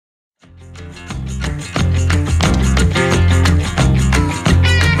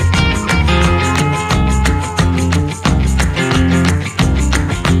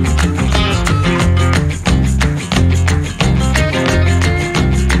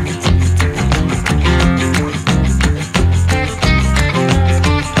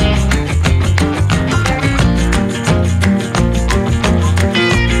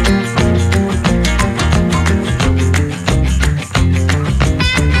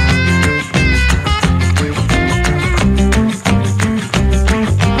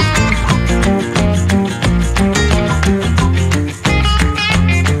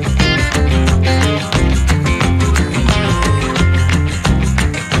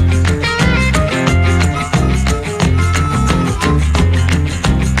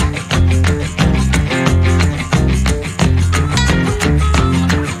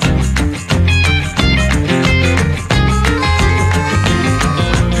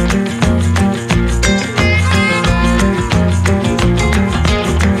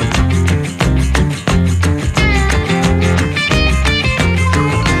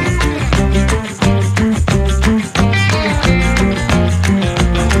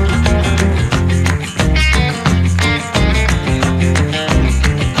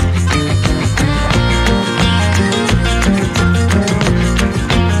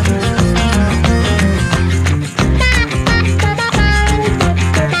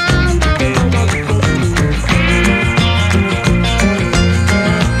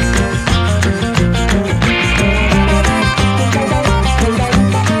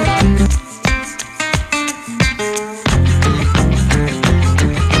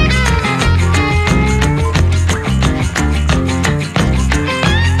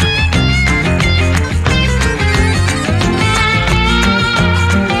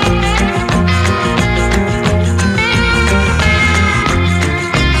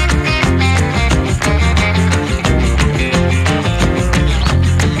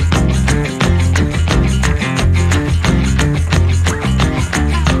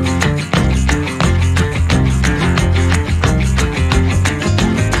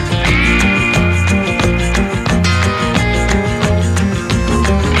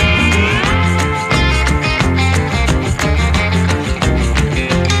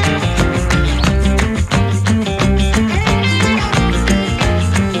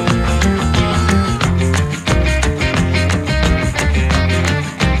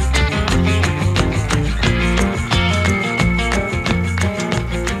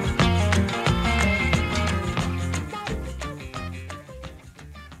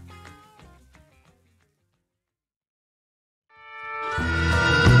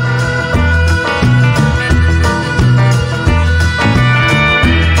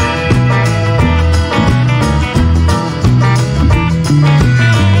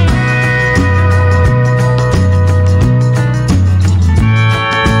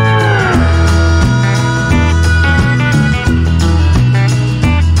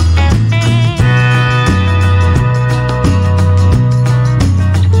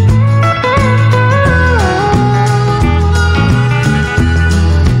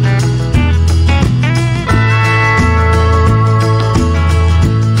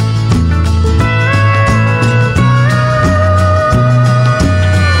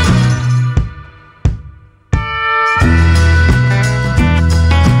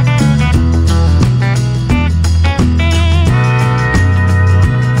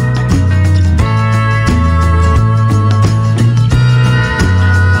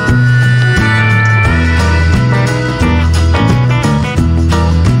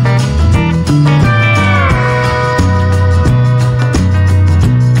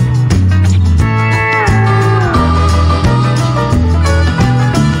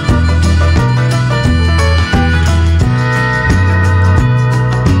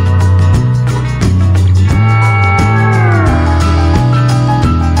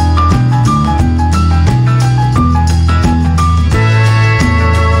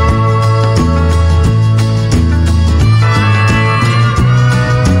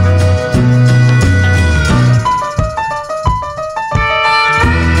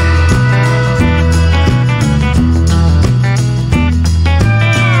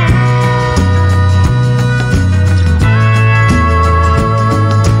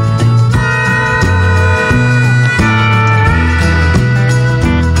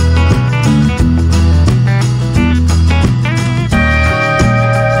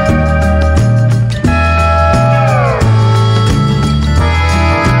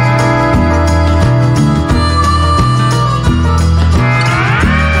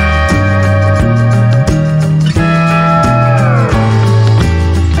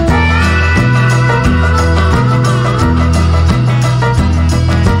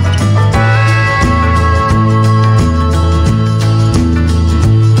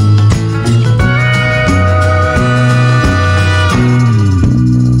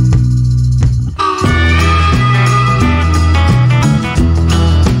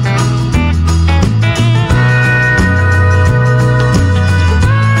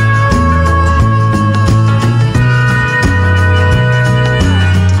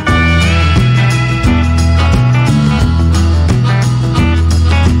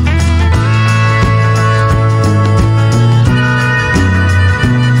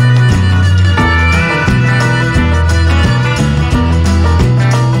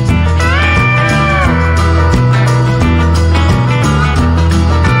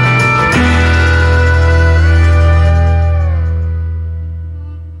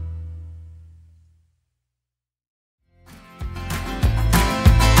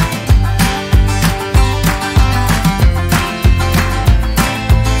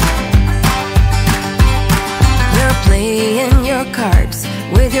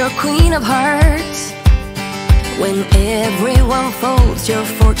with your queen of hearts. When everyone folds, your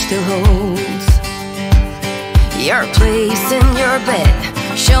fork still holds your place in your bed,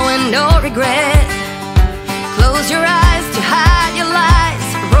 showing no regret. Close your eyes to hide your lies,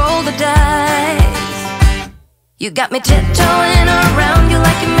 roll the dice. You got me tiptoeing around you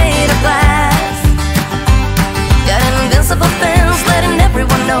like you're made of glass. Got an invincible fence, letting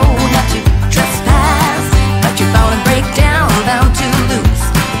everyone know not to trespass. But you're bound to break down, bound to lose,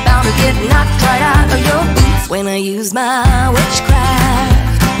 bound to get knocked right out of your boots when I use my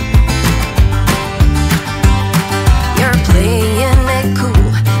witchcraft. You're playing it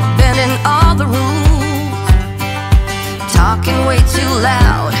cool, bending all the rules, talking way too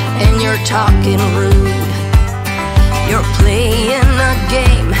loud, and you're talking rude. You're playing a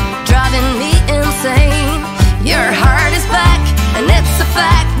game, driving me insane. Your heart is back, and it's a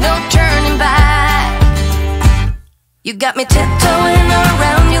fact, no turning back. You got me tiptoeing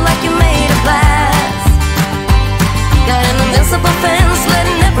around you like you're made of glass. Got an invincible fence,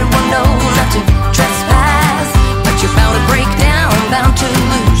 letting everyone know not to trespass. But you're bound to break down, bound to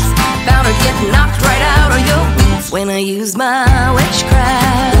lose, bound to get knocked right out of your boots when I use my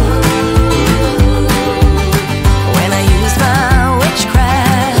witchcraft. When I use my witchcraft.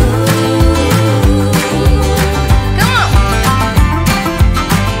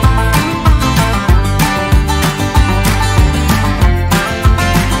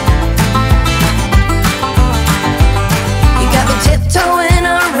 Tiptoeing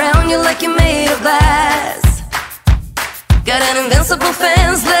around you like you're made of glass. Got an invincible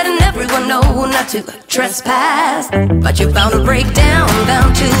fence, letting everyone know not to trespass. But you're bound to break down,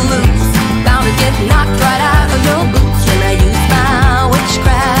 bound to lose, bound to get knocked right out of your boots when I use my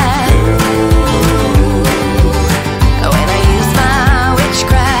witchcraft. When I use my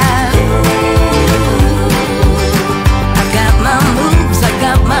witchcraft. I got my moves, I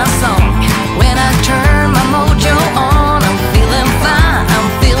got my song. When I turn my mojo on, I'm feeling fine, I'm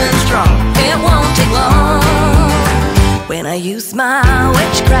feeling strong. It won't take long when I use my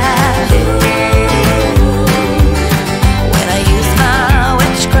witchcraft.